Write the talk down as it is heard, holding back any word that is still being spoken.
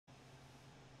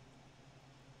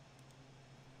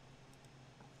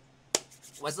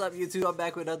What's up, YouTube? I'm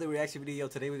back with another reaction video.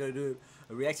 Today we're gonna do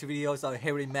a reaction video on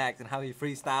Harry Mack and how he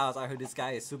freestyles. I heard this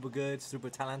guy is super good, super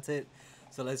talented.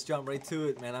 So let's jump right to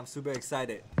it, man. I'm super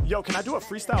excited. Yo, can I do a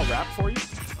freestyle rap for you?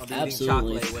 I'll be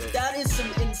Absolutely. eating chocolate with it. That is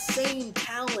some insane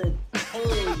talent.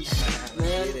 Holy shit,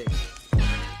 man.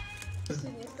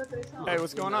 Hey,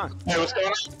 what's going on?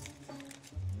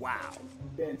 Wow.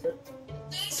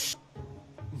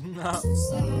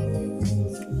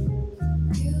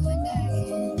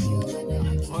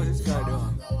 What's this guy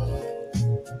doing?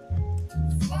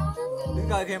 This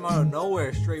guy came out of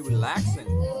nowhere, straight relaxing.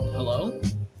 Hello?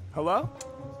 Hello?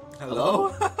 Hello?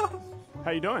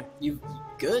 How you doing? You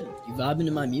good? You vibing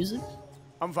to my music?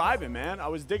 I'm vibing, man. I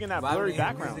was digging that blurry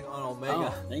background. Music on Omega.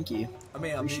 Oh, thank you. I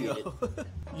mean, Appreciate Amigo.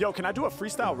 Yo, can I do a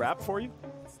freestyle rap for you?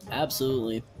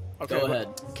 Absolutely. Okay, Go ahead.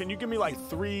 Can you give me like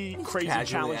 3 crazy Casually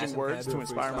challenging asking, words can I to do a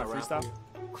inspire my freestyle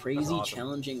freestyle? Crazy, awesome.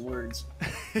 challenging words.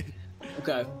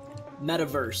 Okay.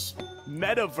 Metaverse.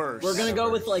 Metaverse. We're gonna go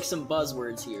with like some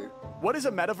buzzwords here. What is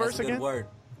a metaverse That's a good again? word.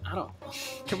 I don't.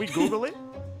 Can we Google it?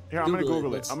 Here, I'm gonna Google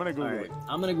it. Let's- I'm gonna Google alright. it.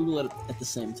 I'm gonna Google it at the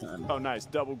same time. Oh, nice.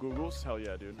 Double Googles. Hell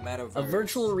yeah, dude. Metaverse. A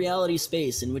virtual reality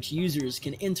space in which users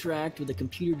can interact with a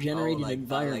computer-generated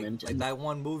environment like and that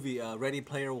one movie, Ready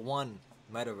Player One,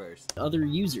 Metaverse. other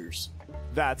users.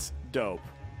 That's dope.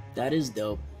 That is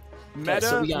dope. Meta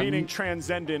so we got meaning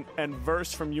transcendent and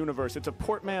verse from universe. It's a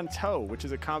portmanteau, which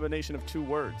is a combination of 2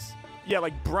 words. Yeah,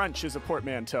 like brunch is a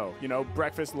portmanteau. You know,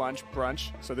 breakfast, lunch,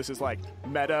 brunch. So this is like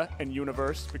meta and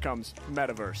universe becomes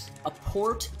metaverse. A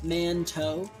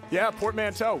portmanteau. Yeah,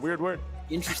 portmanteau. Weird word.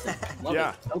 Interesting. Love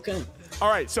Yeah. it. Okay. All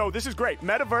right, so this is great.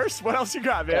 Metaverse. What else you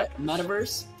got, man?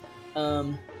 Metaverse.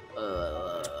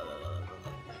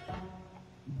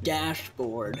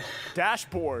 Dashboard.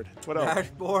 Dashboard. What else?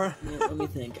 Dashboard. Yeah, let me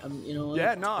think. You know what?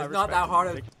 Yeah, no, I It's not respect that it.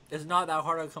 hard. It's not that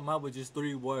hard to come up with just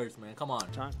 3 words, man. Come on.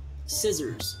 Time.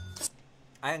 Scissors.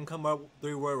 I can come up with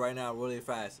 3 words right now, really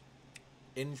fast.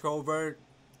 Introvert,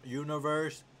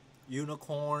 universe,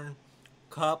 unicorn,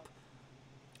 cup,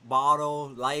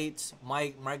 bottle, lights,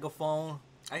 mic, microphone.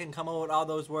 I can come up with all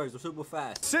those words super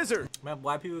fast. Scissors. Man,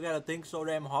 why people gotta think so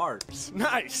damn hard?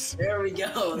 Nice. There we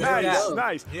go. There we Nice, go.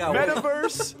 nice. Yeah,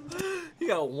 Metaverse, You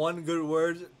got one good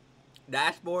word,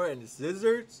 dashboard and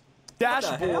scissors. What the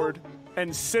dashboard, hell?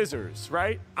 and scissors,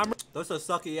 right? Those are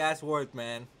sucky ass words,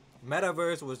 man.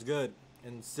 Metaverse was good,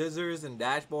 and scissors and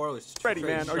dashboard was Ready,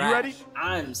 straight man. Are trash. you ready?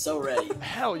 I'm so ready.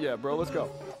 Hell yeah, bro. Let's go.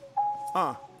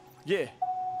 Yeah.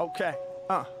 Okay.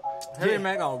 Harry yeah.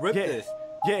 Mack gonna rip Yeah. this.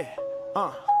 Yeah.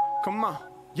 Come on.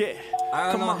 Yeah. I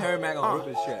don't Come know on. Harry Mack gonna rip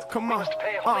his shit. Come on.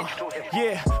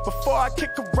 Yeah. Before I kick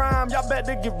a rhyme, y'all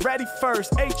better get ready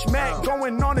first. Mack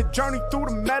going on a journey through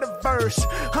the metaverse.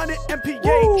 100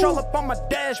 MPH all up on my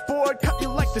dashboard. Cut you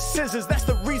like the scissors. That's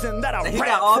the reason that I He rap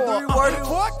got all for. 3 words?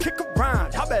 Before I kick a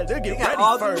rhyme, y'all better get got ready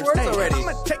all 3 first. words Ay, already.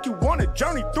 I'ma take you on a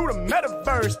journey through the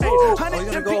metaverse. Woo. 100 Oh,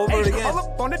 you gonna go over it MPH again? all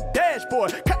up on the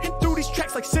dashboard. Cutting through these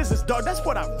tracks like scissors, dog. That's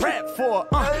what I rap for.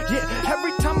 Yeah.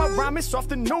 Every time I rhyme, it's off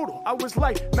the noodle. I was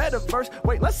like, metaverse.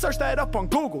 Wait, let's search that up on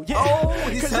Google. Yeah. Oh,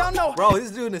 Cause y'all know. bro,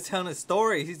 this dude is telling a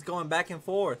story. He's going back and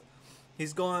forth.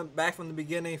 He's going back from the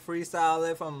beginning, freestyle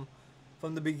it from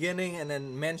the beginning, and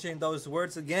then mentioning those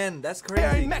words again. That's Harry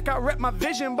crazy. Mack, I rap my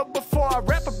vision, but before I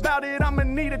rap about it, I'ma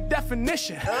need a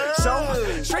definition.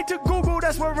 So, straight to Google,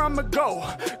 that's where I'ma go.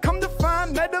 Come to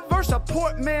find metaverse, a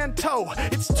portmanteau.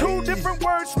 It's 2 different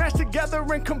words smashed together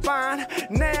and combined.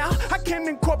 Now, I can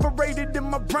incorporate it in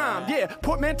my rhyme. Yeah,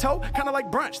 portmanteau, kinda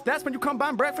like brunch. That's when you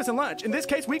combine breakfast and lunch. In this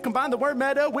case, we combine the word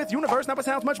meta with universe. Now it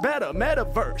sounds much better.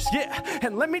 Metaverse, yeah.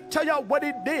 And let me tell y'all what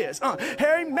it is.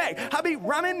 Harry Mack, I be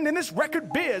rhyming in this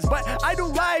record biz, but I do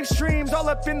live streams all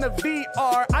up in the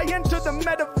VR. I enter the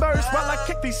metaverse while I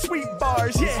kick these sweet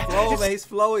bars. Yeah, Flow, man, his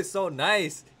flow is so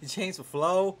nice. He changed the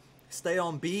flow, stay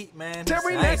on beat, man. He's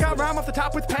Harry nice Mack, I with it. rhyme off the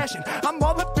top with passion. I'm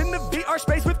all up in the VR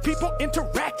space with people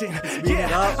interacting. it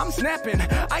Yeah, up. I'm snapping.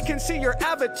 I can see your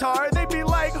avatar. They be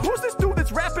like, who's this dude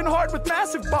that's rapping hard with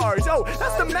massive bars? Oh,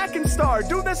 that's the Mack and Star.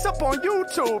 Do this up on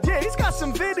YouTube. Yeah, he's got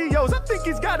some videos. I think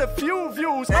he's got a few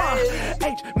views.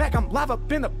 Mack, I'm live up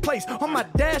in the place. On my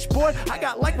dashboard, I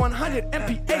got like 100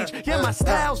 MPH. Yeah, my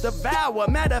styles devour.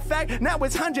 Matter of fact, now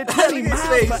it's 120 Look at his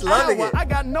miles face, per he's loving hour. it. I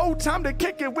got no time to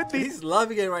kick it with these. He's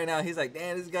loving it right now. now. He's like,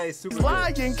 damn, this guy is super good.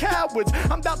 Lying cowards.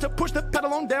 I'm about to push the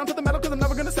pedal on down to the metal because I'm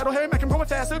never gonna settle. Harry Mack, I'm going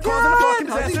faster. Causing a fucking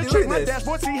disaster. Check my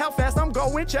dashboard, see how fast I'm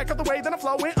going. Check out the way that I'm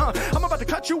flowing. I'm about to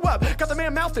cut you up. Got the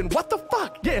man mouthing. What the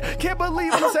fuck? Yeah, can't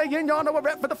believe what I'm saying. Y'all know I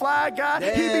rap for the fly guy.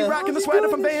 Damn, He be rocking the sweater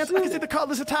from Vans. I can see the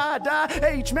colors of tie-dye.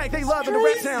 H-Mac, they loving the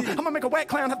rap sound. I'm gonna make a whack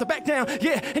clown have to back down.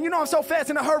 Yeah, and you know I'm so fast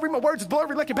in a hurry. My words is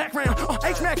blurry like your background.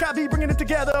 H-Mac, I be bringing it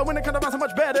together. When it comes around so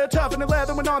much better. Tougher than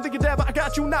leather. When on the endeavor, I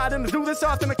got you nodding. To do this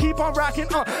often, I keep on rocking.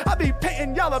 I be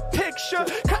painting y'all a picture.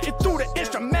 Cutting through the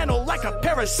instrumental like a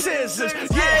pair of scissors.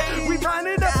 Yeah, we line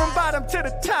it up from bottom to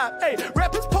the top. Hey,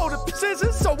 rappers pull the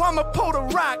scissors, so I'ma pull the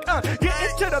rock. Get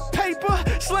into the paper,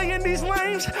 slaying these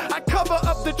lanes. I cover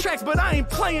up the tracks, but I ain't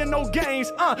playing no games.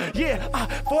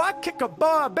 Before I kick a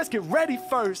bar, best get ready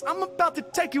first. I'm about to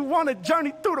take you on a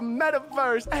journey through the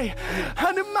metaverse. Hey,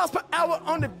 100 miles per hour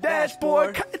on the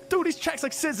dashboard. Cutting through these tracks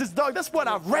like scissors, dog. That's what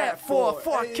I rap for.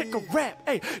 Before I kick a rap,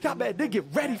 hey, y'all better get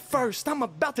ready first. I'm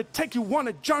about to take you on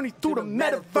a journey through the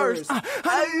metaverse.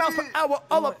 100 miles per hour,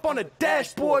 all up on the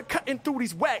dashboard. Cutting through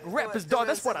these whack rappers, dog.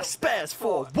 That's what I spaz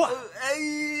for. What?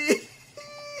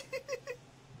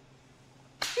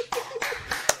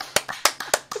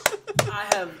 I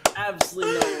have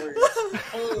absolutely no words.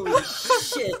 Holy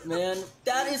shit, man.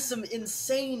 That is some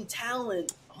insane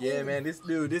talent. Yeah, man, this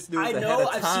dude's I ahead know, of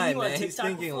I've time, seen you on man. He's TikTok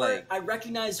thinking before. like I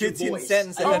recognize your 15 voice.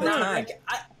 seconds ahead of time.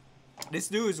 I This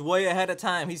dude's way ahead of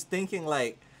time. He's thinking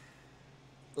like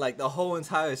the whole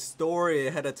entire story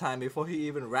ahead of time before he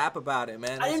even rap about it,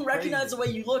 man. I didn't That's recognize crazy. the way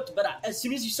you looked, but as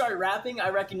soon as you started rapping, I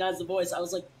recognized the voice. I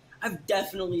was like, I've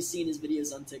definitely seen his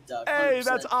videos on TikTok. 100%. Hey,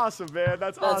 that's awesome, man.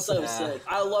 That's awesome. so sick.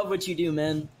 I love what you do,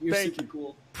 man. You're Thank super you.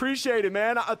 cool. Appreciate it,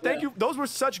 man. Thank Yeah. you. Those were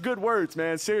such good words,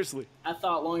 man. Seriously. I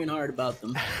thought long and hard about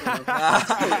them.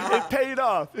 It paid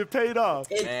off. It paid off.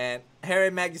 Man,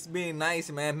 Harry Mack just being nice,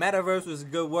 man. Metaverse was a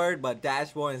good word, but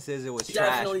dashboard and scissor was trash,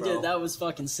 Definitely bro. did. That was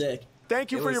fucking sick.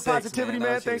 Thank you It for was your sick, positivity, man.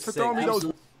 man. That Thanks shit for was throwing me sick.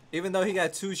 those Even though he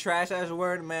got 2 trash ass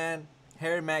word, man,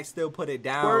 Harry Mack still put it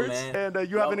down, words, man. and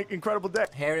you have an incredible day.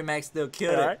 Harry Mack still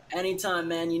killed All it. right. Anytime,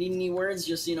 man. You need any words,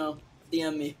 just,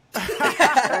 DM me.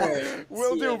 Alright,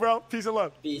 Will see do, ya. bro. Peace and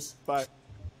love. Peace. Bye.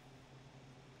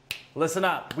 Listen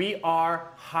up, we are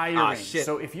hiring. shit.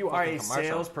 So if you are Fucking a commercial.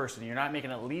 salesperson, you're not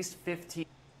making at least 15.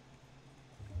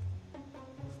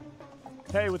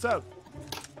 Hey, what's up?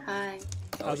 Hi,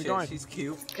 Oh, How's it shit, going? She's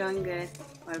cute. going good.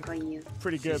 What about you?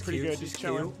 Pretty good, She's pretty cute, good. she's Just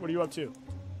chilling. cute. What are you up to?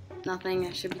 Nothing.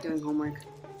 I should be doing homework.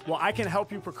 Well, I can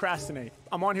help you procrastinate.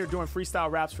 I'm on here doing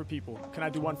freestyle raps for people. Can I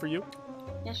do one for you?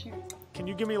 Yeah, sure. Can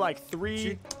you give me like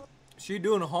 3? She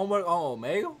doing homework on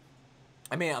Omegle?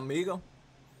 I mean, Amigo?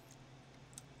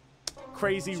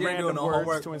 Crazy She ain't random doing no words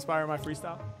homework. to inspire my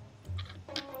freestyle?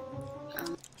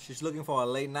 She's looking for a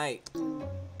late night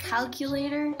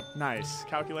Calculator, Nice.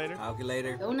 Calculator,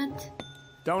 calculator. donut,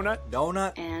 donut,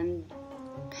 Donut. and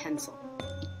pencil.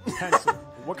 pencil.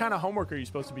 What kind of homework are you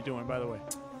supposed to be doing, by the way?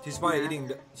 She's probably Math.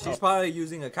 eating. She's probably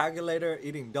using a calculator,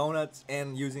 eating donuts,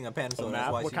 and using a pencil. Oh, That's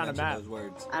math? why What she kind of mentioned math? those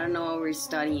words. I don't know what we're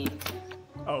studying.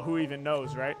 Oh, who even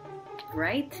knows, right?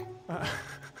 Right?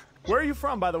 Where are you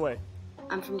from, by the way?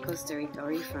 I'm from Costa Rica. Where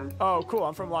are you from? Oh, cool.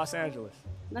 I'm from Los Angeles.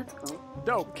 That's cool.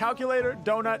 Dope. Calculator,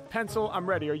 donut, pencil. I'm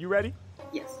ready. Are you ready?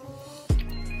 Yes.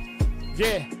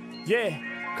 Yeah,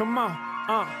 yeah. Come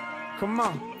on, come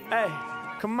on. Hey,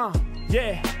 come on.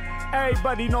 Yeah.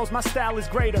 Everybody knows my style is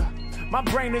greater. My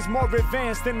brain is more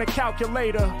advanced than the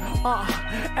calculator.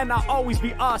 And I'll always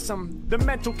be awesome. The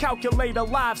mental calculator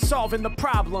live solving the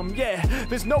problem. Yeah,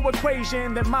 there's no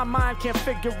equation that my mind can't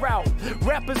figure out.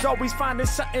 Rappers always finding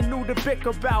something new to bicker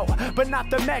about. But not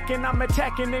the Mack, and I'm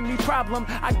attacking any problem.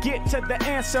 I get to the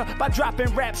answer by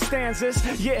dropping rap stanzas.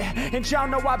 Yeah, and y'all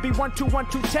know I be 1 2 1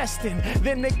 2 testing.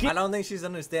 Then I again, don't think she's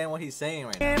understanding what he's saying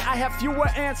right now. and I have fewer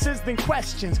answers than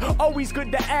questions. Always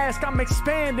good to ask, I'm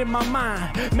expanding my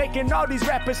mind. Making all these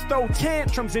rappers throw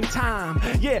tantrums in time.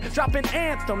 Yeah, dropping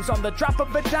anthems on the drop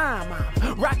of a dime.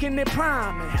 I'm rocking it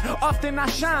priming, often I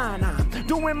shine. I'm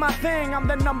doing my thing, I'm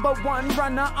the #1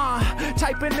 runner.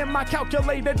 Typing in my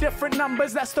calculator different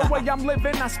numbers, that's the way I'm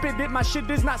living. I spit it, my shit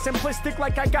is not simplistic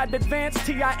like I got advanced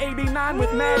TI-89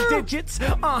 with mad digits.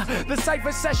 The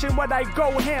cypher session, what I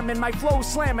go ham and my flow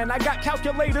slamming. I got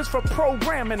calculators for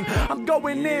programming. I'm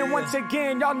going in once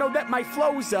again, y'all know that my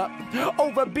flow's up.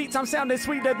 Over beats, I'm sounding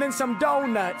sweeter than some them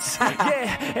donuts.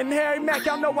 Yeah, and Harry Mack,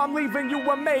 y'all know I'm leaving you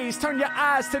amazed. Turn your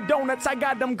eyes to donuts, I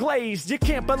got them glazed. You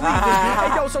can't believe it.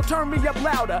 Hey yo, so turn me up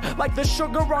louder, like the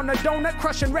sugar on a donut,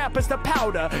 crushing rappers to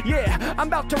powder. Yeah, I'm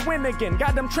about to win again,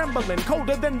 got them trembling,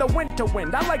 colder than the winter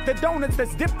wind. I like the donuts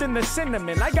that's dipped in the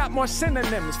cinnamon. I got more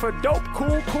synonyms for dope,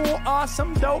 cool,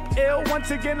 awesome, dope, ill.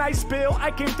 Once again I spill,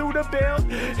 I came through the bill.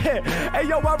 Hey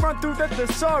yo, I run through the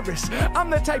thesaurus. I'm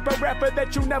the type of rapper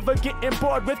that you never getting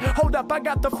bored with. Hold up, I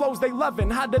got the flows they lovin',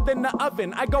 hotter than the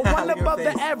oven. I go one above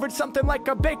the average, something like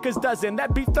a baker's dozen.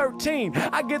 That'd be 13.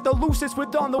 I get the loosest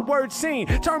with on the word scene.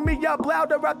 Turn me up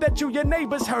louder, I bet you your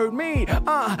neighbors heard me.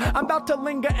 I'm about to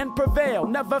linger and prevail,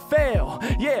 never fail.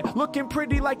 Yeah, looking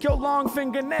pretty like your long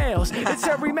fingernails. It's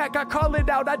Harry Mack, I call it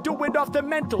out, I do it off the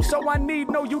mental. So I need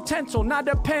no utensil, not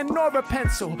a pen nor a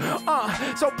pencil.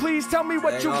 So please tell me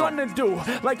what you gonna do.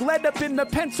 Like lead up in the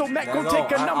pencil, Mack will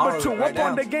take a number 2. Up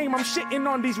on the game, I'm shitting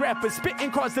on these rappers,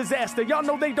 spitting cause disaster. Y'all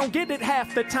know they don't get it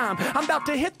half the time. I'm about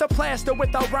to hit the plaster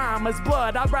with a rhyme as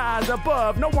blood. I rise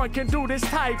above, no one can do this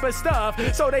type of stuff.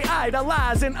 So they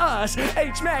idolizing us.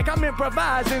 H Mack, I'm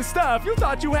improvising stuff. You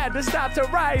thought you had to stop to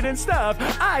write and stuff.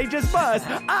 I just buzz,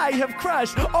 I have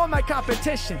crushed all my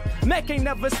competition. Mack ain't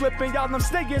never slipping, y'all, I'm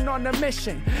staying on a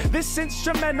mission. This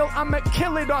instrumental, I'ma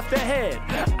kill it off the head.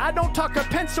 I don't talk a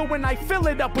pencil when I fill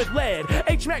it up with lead.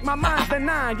 H Mack, my mind's the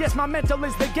 9, yes, my mental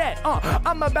is the get.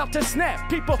 I'm about to snap,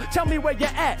 people, tell me where you're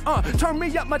at. Turn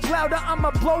me up much louder,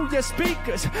 I'ma blow your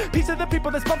speakers. Piece of the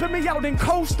people that's bumping me out in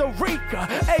Costa Rica.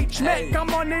 H Mack,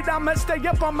 I'm on it, I'ma stay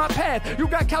up on my path. You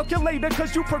got calculator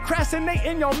cause you procrastinate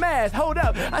in your math. Hold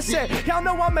up, I said, y'all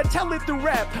know I'ma tell it through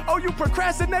rap. Oh, you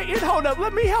procrastinating? Hold up,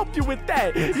 let me help you with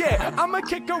that. Yeah, I'ma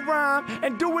kick a rhyme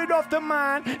and do it off the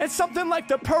mind. And something like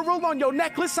the pearl on your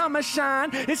necklace, I'ma shine.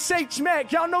 It's H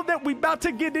Mack, y'all know that we about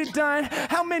to get it done.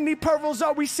 How many pearls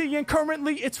are we seeing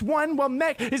currently? It's 1. Well,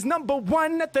 Mack is number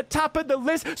 1 at the top of the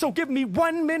list. So give me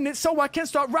 1 minute so I can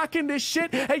start rocking this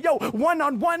shit. Hey yo,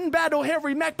 one-on-one battle,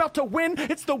 Harry Mack about to win.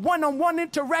 It's the one-on-one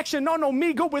interaction on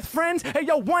Omegle with friends. Hey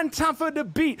yo, one time for the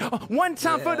beat, one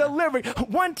time for the lyric,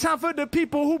 one time for the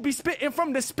people who be spitting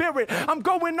from the spirit. I'm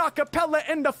going a cappella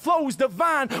and the flow's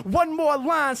divine. One more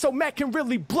line so Mack can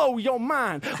really blow your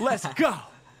mind. Let's go.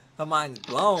 Her mind's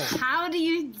blown. How do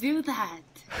you do that?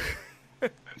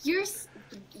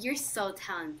 You're so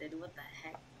talented. What the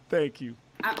heck? Thank you.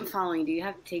 I'm following. Do you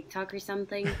have TikTok or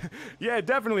something? Yeah,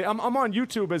 definitely. I'm on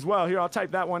YouTube as well. Here, I'll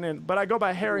type that one in. But I go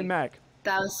by Harry Mack.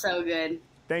 That was so good.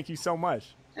 Thank you so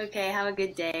much. Okay, have a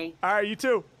good day. All right, you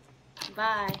too.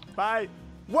 Bye. Bye.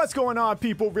 What's going on,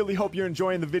 people? Really hope you're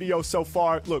enjoying the video so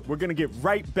far. Look, we're going to get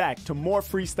right back to more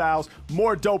freestyles,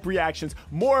 more dope reactions,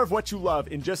 more of what you love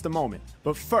in just a moment.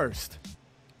 But first,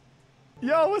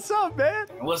 yo, what's up, man?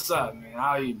 What's up, man? How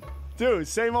are you? Dude,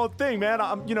 same old thing, man.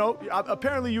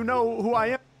 Apparently you know who I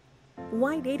am.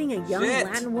 Why dating a young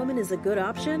Latin woman is a good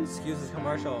option? Excuse this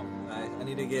commercial. I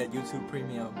need to get YouTube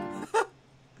Premium.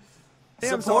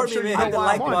 Damn, Support so I'm me, sure man. you Hit the know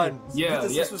like why I'm on button. Yeah, hit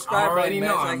the yeah. subscribe I already button, man,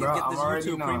 know, so I bro. can get this I'm already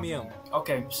YouTube know. Premium.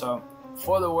 Okay, so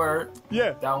for the word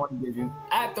Yeah. that I want to give you,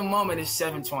 at the moment it's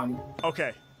 720.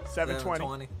 Okay,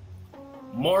 720.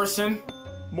 720.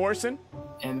 Morrison,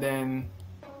 and then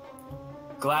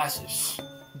glasses.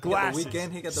 Glasses.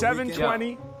 Weeknd, he got the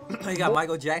 720. You got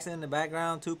Michael Jackson in the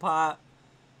background, Tupac,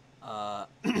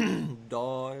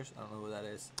 Doors. I don't know who that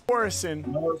is. Morrison,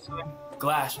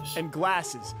 Glasses. and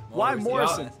glasses. Why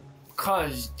Morrison. Morrison?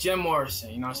 Cause Jim Morrison,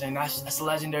 you know what I'm saying? That's a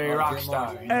legendary rock Jim star.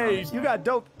 Morrison. You know what Hey, I'm saying? you got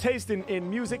dope taste in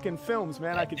music and films,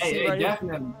 man. I can see Hey, right here.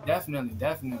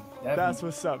 definitely. That's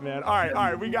what's up, man. All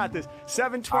right, we got this.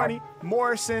 720,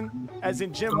 Morrison, as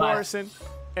in Jim Morrison,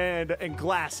 and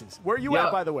glasses. Where you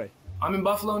at, by the way? I'm in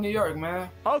Buffalo, New York, man.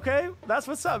 Okay, that's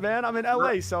what's up, man. I'm in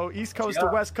LA, so East Coast to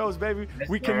West Coast, baby.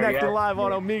 We sir, connected yeah. live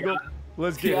on Omegle.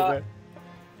 Let's get it, man.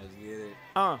 Let's get it.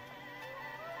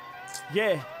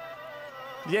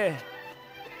 Yeah.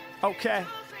 Okay.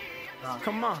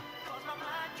 Come on.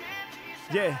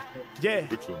 Yeah.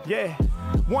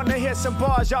 Wanna hear some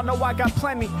bars? Y'all know I got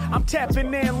plenty. I'm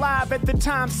tapping in live at the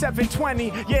time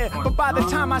 7:20. Yeah, but by the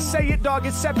time I say it, dog,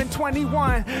 it's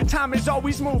 7:21. Time is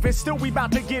always moving, still we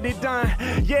about to get it done.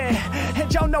 Yeah,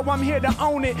 and y'all know I'm here to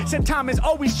own it. Said time is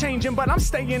always changing, but I'm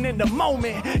staying in the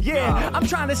moment. Yeah, I'm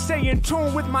trying to stay in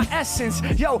tune with my essence.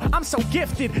 Yo, I'm so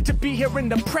gifted to be here in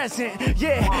the present.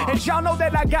 Yeah, and y'all know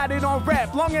that I got it on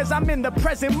rap. Long as I'm in the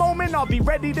present moment, I'll be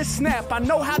ready to snap. I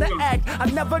know how to act. I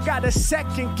never gotta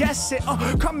second guess it.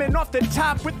 Coming off the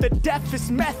top with the deafest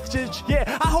message. Yeah,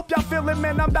 I hope y'all feeling,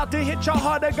 man. I'm about to hit y'all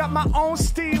hard. I got my own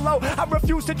stilo. I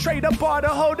refuse to trade a barter.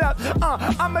 Hold up.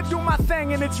 I'ma do my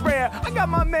thing and it's rare. I got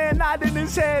my man nodding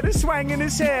his head and swinging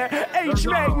his hair.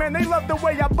 H-Mac, man, they love the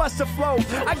way I bust a flow.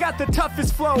 I got the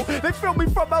toughest flow. They feel me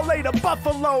from LA to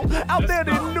Buffalo. Out there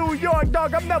in New York,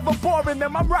 dog, I'm never boring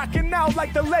them. I'm rocking out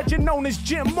like the legend known as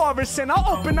Jim Morrison.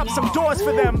 I'll open up some doors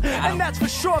for them, and that's for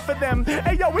sure for them.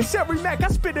 Hey, yo, it's Harry Mack. I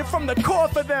spit it from the core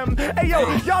for them. Hey,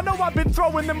 yo, y'all know I've been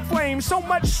throwing them flames. So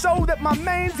much so that my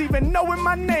mains even knowing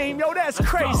my name. Yo, that's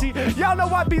crazy. Y'all know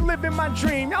I be living my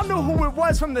dream. Y'all knew who it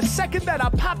was from the second that I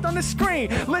popped on the screen.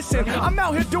 Listen, I'm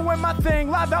out here doing my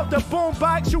thing. Live out the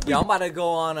boombox. Yo, I'm about to go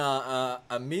on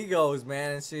Amigos,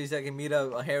 man, and see if I can meet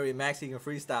up Harry Mack so he can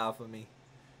freestyle for me.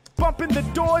 Bumping the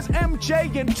doors,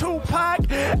 MJ and Tupac.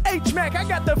 H-Mac, I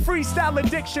got the freestyle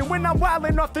addiction. When I'm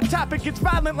wildin' off the topic, it's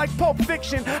violent like Pulp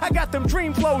Fiction. I got them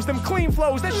dream flows, them clean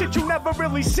flows. That shit you never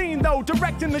really seen, though.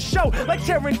 Directing the show like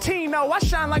Tarantino. I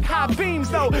shine like high beams,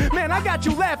 though. Man, I got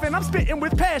you laughing. I'm spitting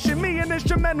with passion. Me and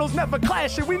instrumentals never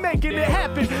clashing. We making it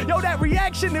happen. Yo, that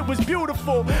reaction, it was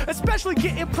beautiful. Especially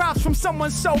getting props from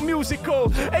someone so musical.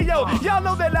 Hey, yo, y'all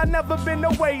know that I never been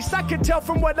to waste. I can tell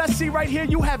from what I see right here.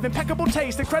 You have impeccable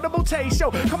taste, incredible taste.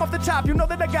 Yo, come off the top, you know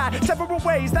that I got several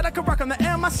ways that I can rock on the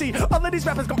MIC. All of these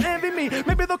rappers gon' envy me.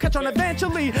 Maybe they'll catch on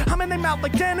eventually. I'm in their mouth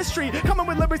like dentistry. Coming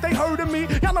with lyrics, they heard of me.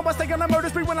 Y'all know I stay on the murder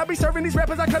spree when I be serving these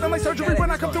rappers. I cut them like surgery when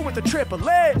I come through with the triple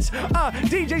S.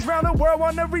 DJs round the world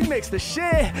wanna remix the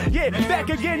shit. Yeah, back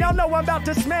again, y'all know I'm about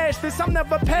to smash this. I'm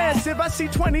never passive. I see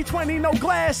 20/20, no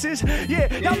glasses.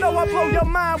 Yeah, y'all know I blow your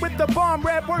mind with the bomb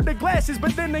rap, word to glasses.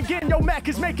 But then again, yo, Mac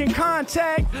is making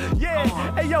contact.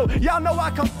 Yeah, hey yo, y'all know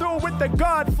I come through with the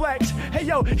guard flex. Hey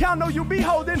yo, y'all know you be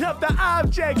holding up the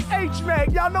object.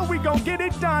 H-Mac, y'all know we gon' get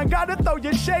it done. Gotta throw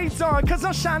your shades on, cause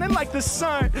I'm shining like the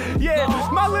sun. Yeah,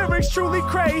 my lyrics truly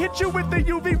cray. Hit you with the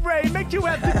UV ray, make you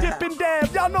have to dip and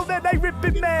dab. Y'all know that they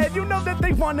rippin' mad, you know that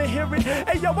they wanna hear it.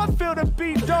 Hey yo, I feel the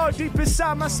beat, dog, deep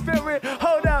inside my spirit.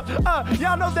 Hold up,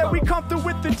 y'all know that we come through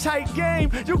with the tight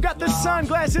game. You got the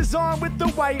sunglasses on with the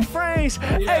white frames.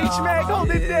 H-Mac,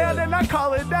 hold it down and I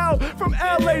call it out. From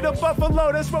LA to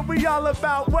Buffalo, that's what we all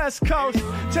about. West Coast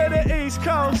to the East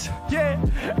Coast, yeah.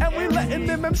 And we letting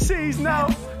them MCs know.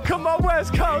 Come on,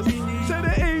 West Coast to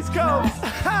the East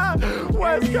Coast.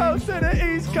 West Coast to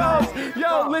the East Coast.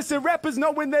 Yo, listen, rappers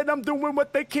knowing that I'm doing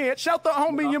what they can't. Shout the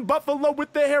homie in Buffalo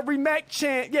with the Harry Mack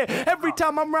chant. Yeah, every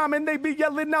time I'm rhyming, they be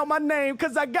yelling out my name.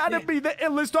 Cause I gotta be the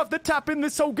illest off the top in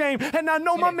this whole game. And I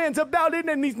know my man's about it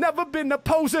and he's never been a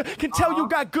poser. Can tell you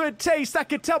got good taste, I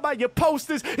can tell by your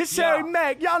posters. It's Harry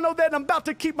Mack, y'all know that I'm about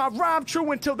to keep my rhyme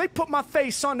true until they put my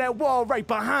face on that wall right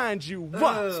behind you.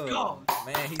 What?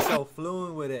 Man, he's so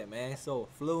fluent with it, man. So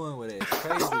fluent with it. It's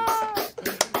crazy.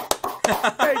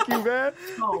 Thank you, man.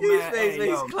 Look at his face, man.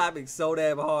 He's clapping so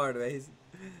damn hard, man.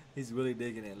 He's really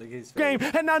digging it. Look at his face.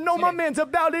 Game, and I know my man's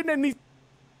about it, and he's.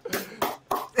 Look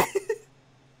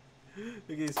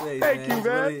at his face, Thank you, man.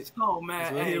 Really,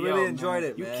 man. He really enjoyed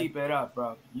it, man. You keep it up,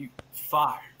 bro. You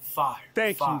fire.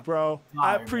 Thank you, bro.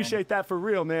 I appreciate that for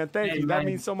real, man. Thank you. That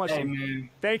means so much. Man.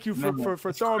 Thank you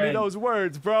for throwing me those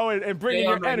words, bro, and bringing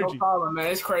your energy. No problem, man.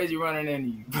 It's crazy running into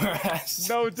you, bro.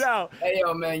 No doubt. Hey,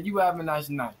 yo, man, you have a nice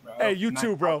night, bro. Hey, you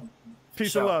too, bro.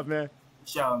 Peace and love, man.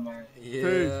 Show, man.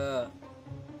 Yeah.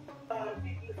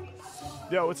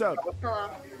 Yo, what's up?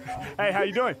 Hello. Hey, how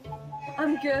you doing?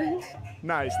 I'm good.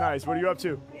 Nice. What are you up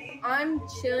to? I'm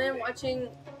chilling, watching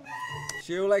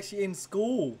She look like she in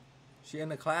school. She in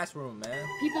the classroom, man.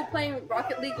 people playing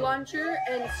Rocket League launcher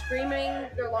and screaming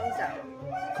their lungs out.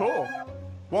 Cool.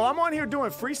 Well, I'm on here doing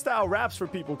freestyle raps for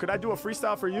people. Could I do a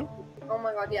freestyle for you? Oh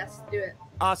my god, yes, do it.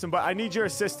 Awesome, but I need your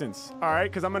assistance, all right?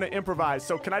 Because I'm going to improvise.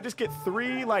 So can I just get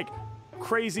 3, like,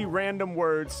 crazy random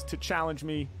words to challenge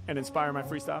me and inspire my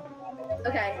freestyle?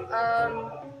 Okay,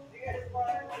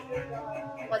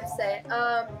 let's say,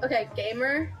 okay,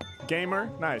 gamer,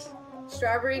 nice.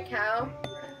 strawberry cow,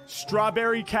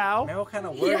 Strawberry cow, Man, what kind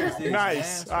of word is this,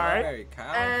 nice, man? all right. Strawberry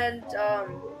cow? and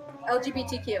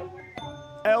LGBTQ.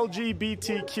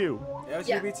 LGBTQ.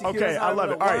 LGBTQ. Okay, I love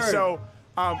it. All right, so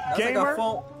that's gamer, like a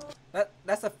phone.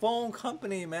 That's a phone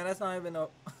company, man. That's not even a.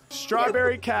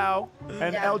 strawberry cow,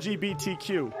 and Yeah.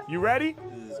 LGBTQ. You ready?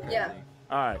 This is crazy. Yeah.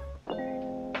 All right.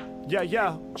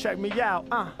 Yeah, check me out.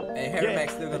 Hey, Harry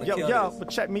Mack's still gonna kill yo, this. but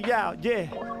check me out. Yeah.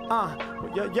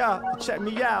 Yeah, check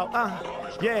me out.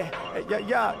 Yeah,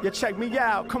 check me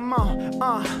out, come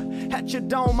on. At your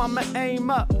dome, I'ma aim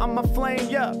up, I'ma flame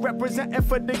ya. Representing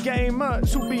for the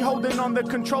gamers who be holding on the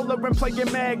controller and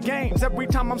playing mad games. Every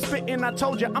time I'm spitting, I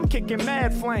told you I'm kicking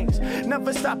mad flames.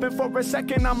 Never stopping for a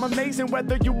second, I'm amazing.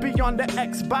 Whether you be on the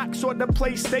Xbox or the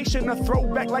PlayStation, a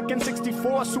throwback like in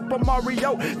 64, Super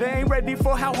Mario. They ain't ready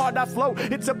for how hard I flow.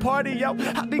 It's a party, yo.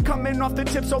 I be coming off the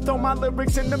tip, so throw my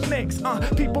lyrics in the mix.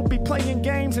 People be playing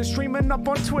games and streaming up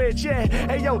on Twitch, yeah.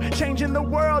 Hey yo, changing the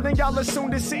world and y'all are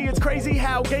soon to see. It's crazy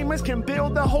how gamers can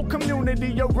build a whole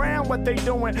community around what they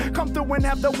doing. Come through and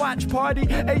have the watch party.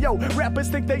 Hey yo, rappers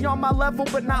think they on my level,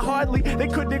 but not hardly. They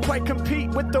couldn't quite compete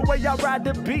with the way I ride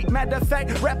the beat. Matter of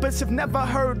fact, rappers have never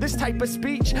heard this type of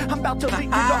speech. I'm about to leak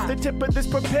it off the tip of this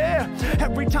prepare.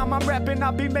 Every time I'm rapping,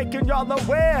 I'll be making y'all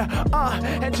aware.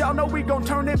 And y'all know we gon'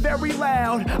 turn it very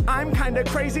loud. I'm kinda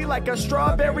crazy like a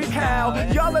strawberry cow.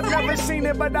 Y'all have never seen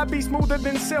it, but I be smoother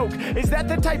than silk. Is that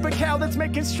the type of cow that's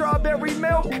making strawberry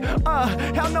milk?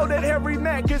 Y'all know that Harry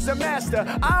Mack is a master.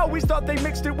 I always thought they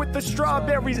mixed it with the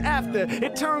strawberries after.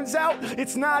 It turns out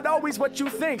it's not always what you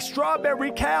think.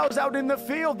 Strawberry cows out in the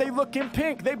field, they looking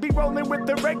pink. They be rolling with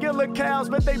the regular cows,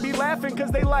 but they be laughing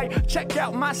cause they like, check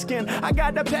out my skin. I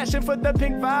got a passion for the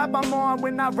pink vibe I'm on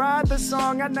when I ride the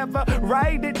song. I never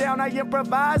write it down, I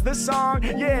improvise the song.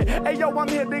 Yeah, hey yo, I'm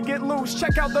here to get loose.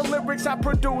 Check out the lyrics I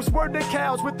produce. Word to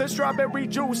cows with the strawberry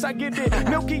juice. I get it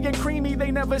milky and creamy,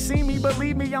 they never see me.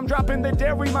 Believe me, I'm dropping the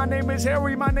dairy. My name is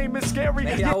Harry, my name is scary.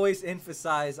 They always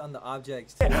emphasize on the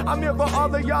objects. I'm here for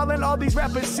all of y'all and all these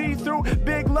rappers see through.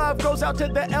 Big love goes out to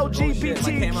the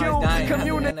LGBTQ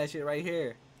community. That shit right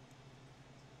here.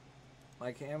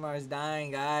 My camera is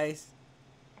dying, guys.